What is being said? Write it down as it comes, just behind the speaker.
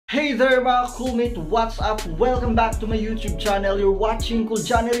Hey there mga coolmate, what's up? Welcome back to my YouTube channel. You're watching Cool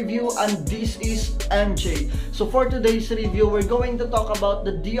Johnny Review and this is MJ. So for today's review, we're going to talk about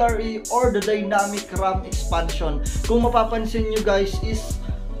the DRE or the Dynamic RAM Expansion. Kung mapapansin nyo guys is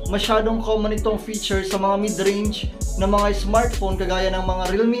masyadong common itong feature sa mga mid-range na mga smartphone kagaya ng mga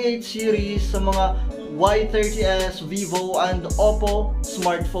Realme 8 series, sa mga Y30s, Vivo, and Oppo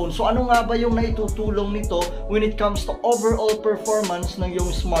smartphone. So ano nga ba yung naitutulong nito when it comes to overall performance ng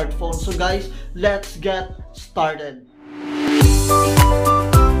yung smartphone? So guys, let's get started.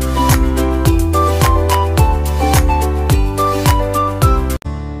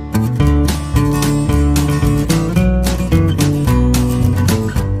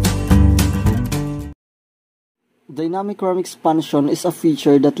 Dynamic RAM expansion is a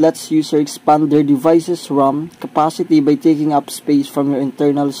feature that lets users expand their device's RAM capacity by taking up space from your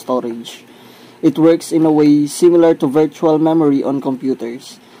internal storage. It works in a way similar to virtual memory on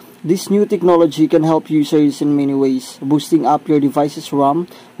computers. This new technology can help users in many ways, boosting up your device's RAM,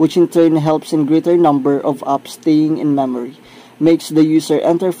 which in turn helps in greater number of apps staying in memory, makes the user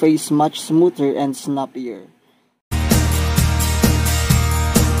interface much smoother and snappier.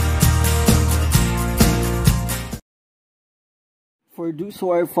 For those who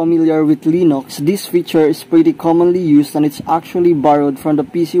are familiar with Linux, this feature is pretty commonly used and it's actually borrowed from the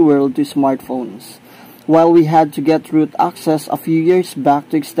PC world to smartphones. While we had to get root access a few years back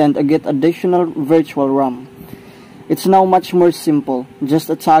to extend or get additional virtual RAM, it's now much more simple, just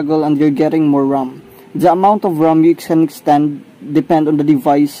a toggle and you're getting more RAM. The amount of RAM you can extend depend on the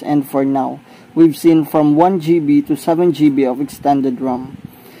device, and for now, we've seen from 1 GB to 7 GB of extended RAM.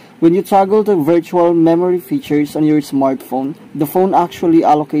 When you toggle the virtual memory features on your smartphone, the phone actually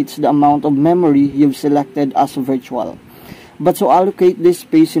allocates the amount of memory you've selected as virtual. But to allocate this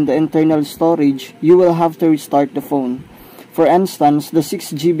space in the internal storage, you will have to restart the phone. For instance, the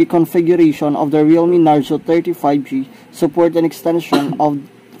 6 GB configuration of the Realme Narzo 35G support an extension of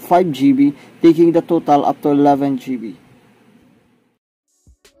 5 GB, taking the total up to 11 GB.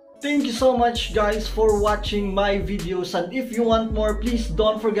 Thank you so much guys for watching my videos, and if you want more, please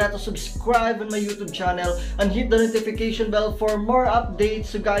don't forget to subscribe on my YouTube channel and hit the notification bell for more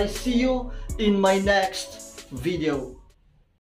updates. So guys, see you in my next video.